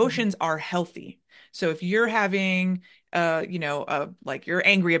 Mhm. Emotions are healthy. So if you're having like you're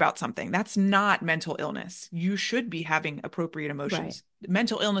angry about something, that's not mental illness. You should be having appropriate Right. emotions.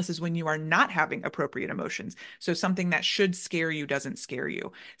 Mental illness is when you are not having appropriate emotions. So something that should scare you doesn't scare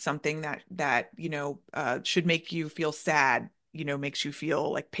you. Something that should make you feel sad, makes you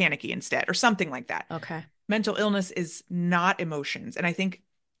feel like panicky instead, or something like that. Okay. Mental illness is not emotions. And I think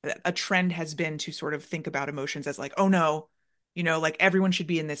a trend has been to sort of think about emotions as like, oh no, like everyone should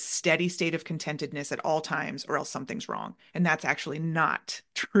be in this steady state of contentedness at all times or else something's wrong. And that's actually not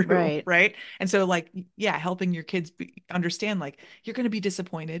true, Right. right? And so like, yeah, helping your kids understand like you're going to be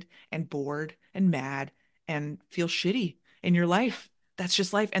disappointed and bored and mad and feel shitty in your life. That's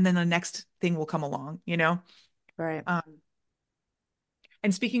just life. And then the next thing will come along. Right. Um,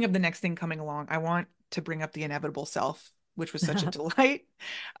 and speaking of the next thing coming along, I want to bring up the inevitable self, which was such a delight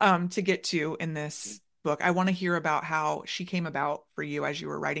to get to in this book. I want to hear about how she came about for you as you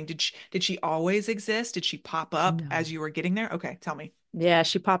were writing. Did she always exist? Did she pop up as No. you were getting there? Okay, tell me. Yeah,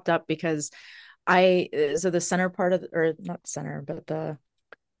 she popped up because so the center part of, or not center, but the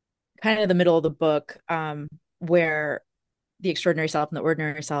kind of the middle of the book, where the extraordinary self and the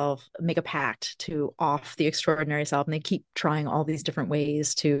ordinary self make a pact to off the extraordinary self, and they keep trying all these different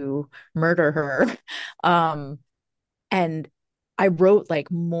ways to murder her. um and I wrote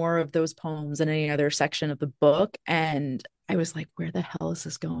like more of those poems in any other section of the book, and I was like, where the hell is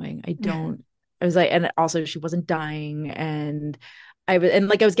this going? I was like, and also she wasn't dying, and I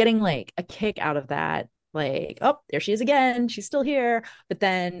was getting like a kick out of that, like, oh, there she is again, she's still here. But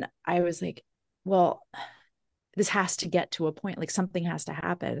then I was like, well, this has to get to a point, like something has to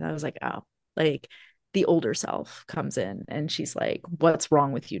happen. And I was like, oh, like the older self comes in and she's like, what's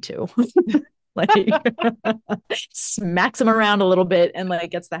wrong with you two? Like, smacks him around a little bit and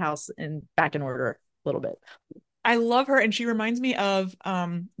like gets the house back in order a little bit. I love her, and she reminds me of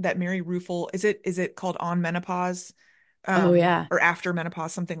that Mary Ruefle. Is it called On Menopause? Oh yeah. Or After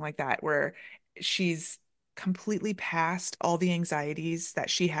Menopause, something like that, where she's completely past all the anxieties that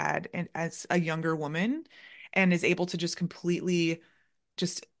she had as a younger woman and is able to just completely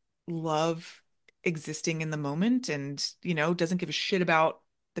just love existing in the moment and doesn't give a shit about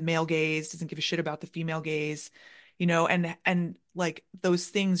the male gaze, doesn't give a shit about the female gaze, and like those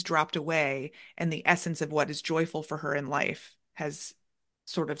things dropped away and the essence of what is joyful for her in life has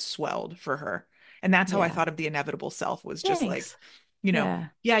sort of swelled for her. And that's how I Yeah. thought of the inevitable self, was just like, Thanks. Yeah.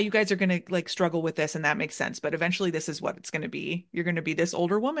 yeah, you guys are going to like struggle with this and that makes sense, but eventually this is what it's going to be. You're going to be this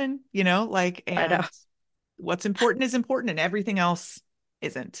older woman, like, I know. and what's important is important and everything else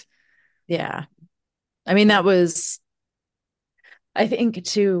isn't. Yeah. I mean, that was, I think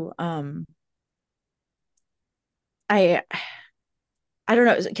too, I I don't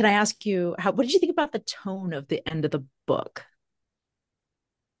know. Can I ask you what did you think about the tone of the end of the book?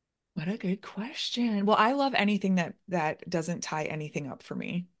 What a good question. Well, I love anything that doesn't tie anything up for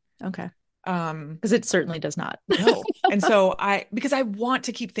me. Okay. Um, Because it certainly does not. no. And so because I want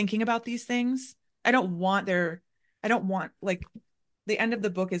to keep thinking about these things. I don't want there I don't want like the end of the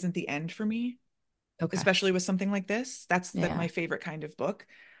book isn't the end for me, Okay. especially with something like this. That's Yeah. my favorite kind of book.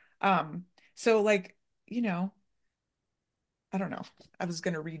 So like, you know, I don't know. I was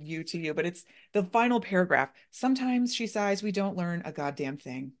going to read you to you, but it's the final paragraph. Sometimes, she sighs, we don't learn a goddamn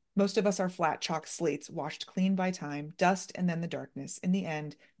thing. Most of us are flat chalk slates washed clean by time, dust, and then the darkness. In the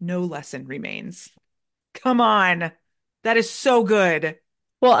end, no lesson remains. Come on. That is so good.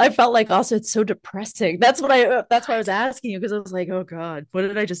 Well, I felt like also it's so depressing. That's why I was asking you, because I was like, oh God, what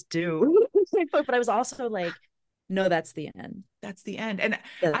did I just do? But I was also like, no, that's the end. That's the end. And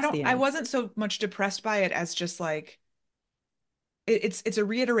That's the I end. wasn't so much depressed by it as just like it's a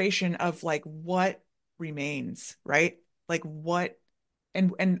reiteration of like what remains, right? Like what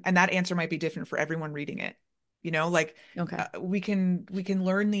and that answer might be different for everyone reading it. You know, like Okay. we can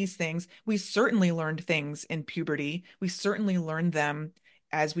learn these things. We certainly learned things in puberty. We certainly learned them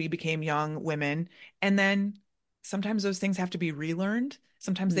as we became young women. And then sometimes those things have to be relearned.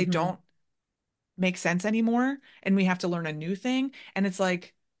 Sometimes they Hmm. don't make sense anymore and we have to learn a new thing. And it's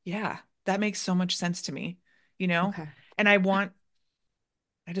like, yeah, that makes so much sense to me, you know? Okay. And I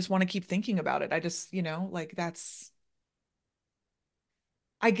just want to keep thinking about it. I just, you know, like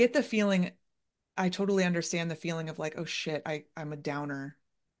I get the feeling, I totally understand the feeling of like, oh shit, I'm a downer.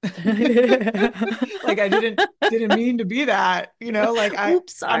 Like I didn't mean to be that, you know, like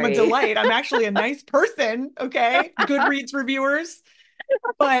Oops, I'm a sorry. delight. I'm actually a nice person, okay? Goodreads reviewers,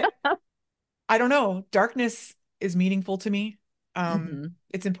 but I don't know. Darkness is meaningful to me. Hmm.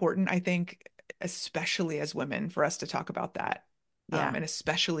 It's important, I think, especially as women, for us to talk about that, Yeah. and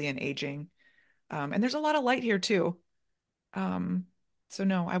especially in aging. And there's a lot of light here too. Um, so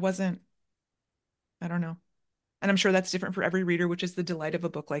no, I wasn't, I don't know. And I'm sure that's different for every reader, which is the delight of a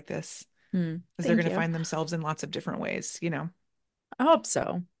book like this, because they're Thank going to you. find themselves in lots of different ways, you know. I hope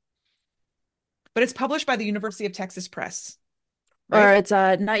so. But it's published by the University of Texas Press, Or right? it's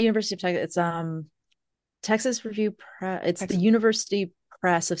not University of Texas, it's Texas Review Press. It's the Texas. University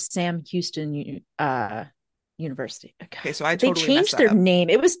Press of Sam Houston University. Okay, so I They totally messed changed that their up. name.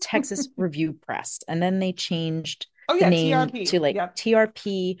 It was Texas Review Press, and then they changed Oh the yeah, name TRP. to like Yep.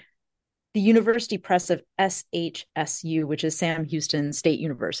 TRP, the University Press of SHSU, which is Sam Houston State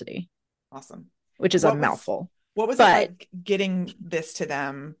University, Awesome. which is a What mouthful. was it But like getting this to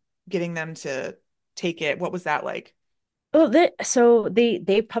them, getting them to take it? What was that like? oh,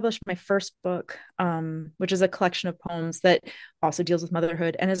 they published my first book, which is a collection of poems that also deals with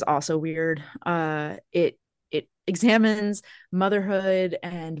motherhood and is also weird. It examines motherhood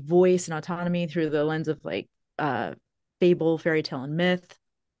and voice and autonomy through the lens of like uh fable, fairy tale, and myth.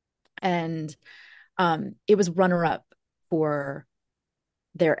 And it was runner up for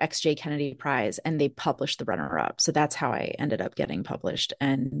their XJ Kennedy Prize, and they published the runner up. So that's how I ended up getting published.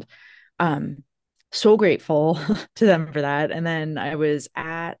 And um so grateful to them for that. And then I think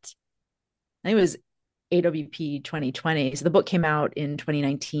it was AWP 2020. So the book came out in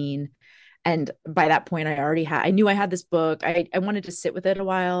 2019. And by that point, I knew I had this book. I wanted to sit with it a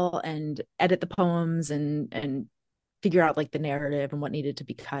while and edit the poems and figure out like the narrative and what needed to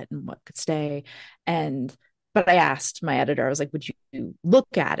be cut and what could stay. And, but I asked my editor, I was like, would you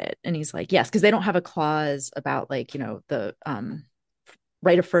look at it? And he's like, yes, because they don't have a clause about like, the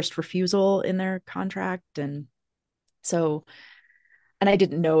right of first refusal in their contract. And so, and I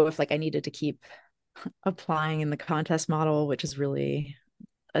didn't know if like I needed to keep applying in the contest model, which is really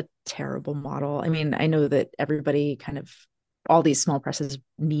a terrible model. I mean, I know that everybody kind of, all these small presses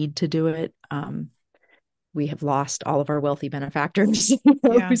need to do it. We have lost all of our wealthy benefactors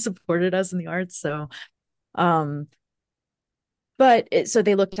Yeah. who supported us in the arts. So, um, so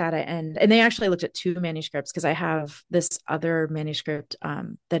they looked at it, and they actually looked at two manuscripts, because I have this other manuscript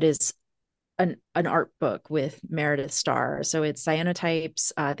that is an art book with Meredith Starr. So it's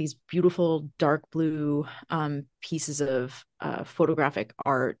cyanotypes, these beautiful dark blue pieces of photographic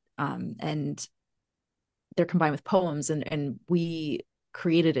art, and they're combined with poems. And we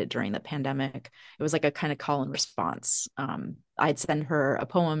created it during the pandemic. It was like a kind of call and response. I'd send her a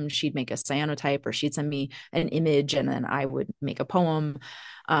poem, she'd make a cyanotype, or she'd send me an image, and then I would make a poem.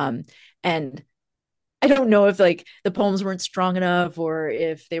 And I don't know if like the poems weren't strong enough, or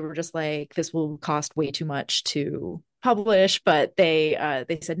if they were just like, this will cost way too much to publish, but they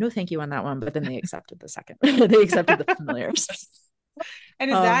said no thank you on that one, but then they accepted the second. They accepted the familiars.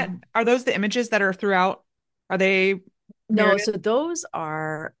 And um are those the images that are throughout? Are they no, Meredith? so those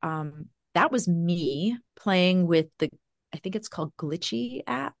are that was me playing with the, I think it's called Glitchy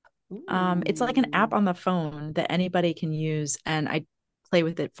app. It's like an app Ooh. on the phone that anybody can use, and I play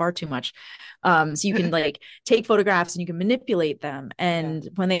with it far too much. So you can like take photographs and you can manipulate them. Yeah. And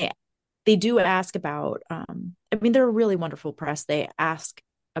when they they do ask about I mean, they're a really wonderful press. They ask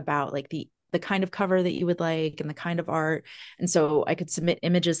about like the kind of cover that you would like and the kind of art. And so I could submit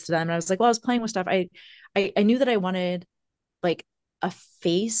images to them. And I was like, well, I was playing with stuff. I knew that I wanted like a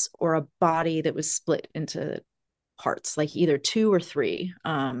face or a body that was split into parts, like either two or three.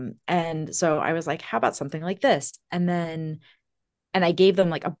 And so I was like, how about something like this? And I gave them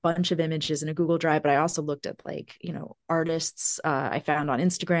like a bunch of images in a Google Drive, but I also looked at like, artists I found on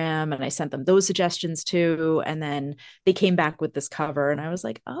Instagram, and I sent them those suggestions too. And then they came back with this cover, and I was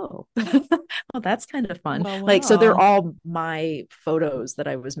like, oh, well, that's kind of fun. Like, so they're all my photos that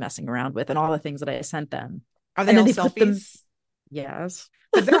I was messing around with and all the things that I sent them. Are they And then all they selfies? put them, yes.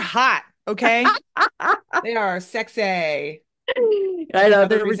 Because they're hot, okay? They are sexy. I know,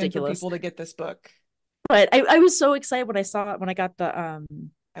 Another they're reason ridiculous. for people to get this book. But I was so excited when I saw it, when I got the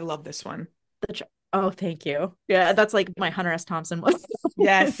I love this one. oh, thank you. Yeah, that's like my Hunter S. Thompson one.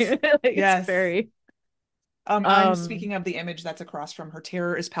 Yes. Like, yes. It's very I'm speaking of the image that's across from her.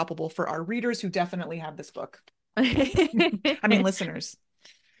 Terror is palpable for our readers who definitely have this book. I mean, listeners.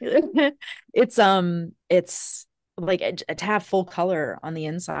 It's like to have full color on the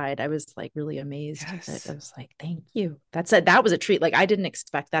inside. I was like really amazed. Yes. I was like, thank you. That was a treat. Like I didn't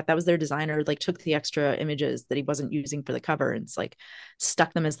expect that. That was their designer, like took the extra images that he wasn't using for the cover and it's like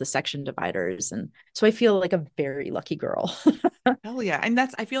stuck them as the section dividers. And so I feel like a very lucky girl. Hell yeah. And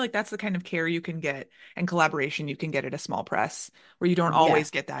I feel like that's the kind of care you can get and collaboration you can get at a small press where you don't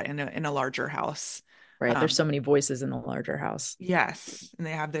always get that in a larger house. Right. There's so many voices in the larger house. Yes. And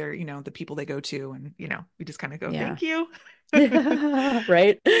they have their, the people they go to, and, we just kind of go, thank you.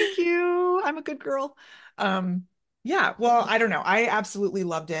 Right. Thank you. I'm a good girl. Yeah. Well, I don't know. I absolutely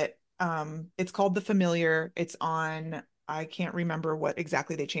loved it. It's called The Familiar. It's on, I can't remember what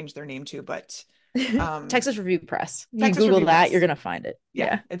exactly they changed their name to, but Texas Review Press. You Texas Google Review that, Press. you're gonna find it.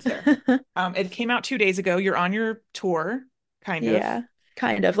 Yeah. It's there. It came out 2 days ago. You're on your tour, kind of. Yeah.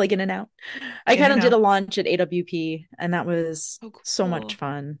 Kind of like in and out. I kind of did a launch at AWP, and that was so much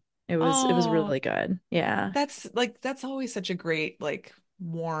fun. It was really good. Yeah. That's always such a great, like,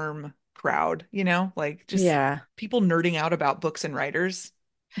 warm crowd, like just people nerding out about books and writers.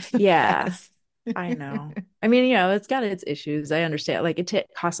 Yeah. I know. I mean, it's got its issues. I understand. Like it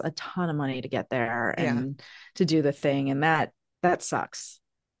costs a ton of money to get there and to do the thing, and that sucks.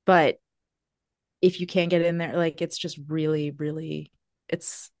 But if you can't get in there, like it's just really, really,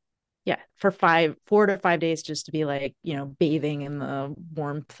 it's for 4 to 5 days just to be like, bathing in the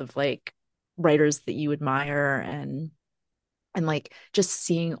warmth of like writers that you admire and like just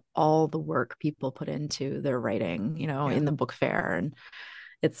seeing all the work people put into their writing, in the book fair. And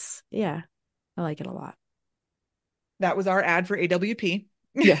it's, I like it a lot. That was our ad for AWP.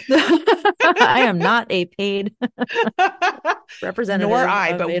 Yeah. I am not a paid representative. Nor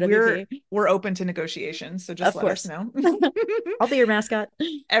I, but we're open to negotiations. So just let us know. I'll be your mascot.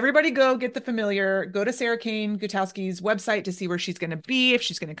 Everybody go get The Familiar. Go to Sarah Kain Gutowski's website to see where she's going to be, if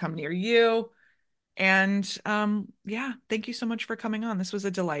she's going to come near you. And thank you so much for coming on. This was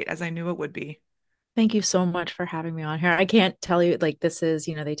a delight, as I knew it would be. Thank you so much for having me on here. I can't tell you, like, this is,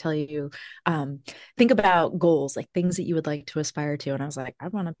 they tell you, think about goals, like things that you would like to aspire to. And I was like, I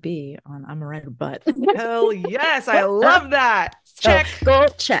want to be on I'm a Writer But. Hell yes. I love that. Check. So, goal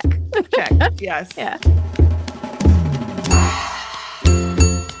check. Check. Yes. Yeah.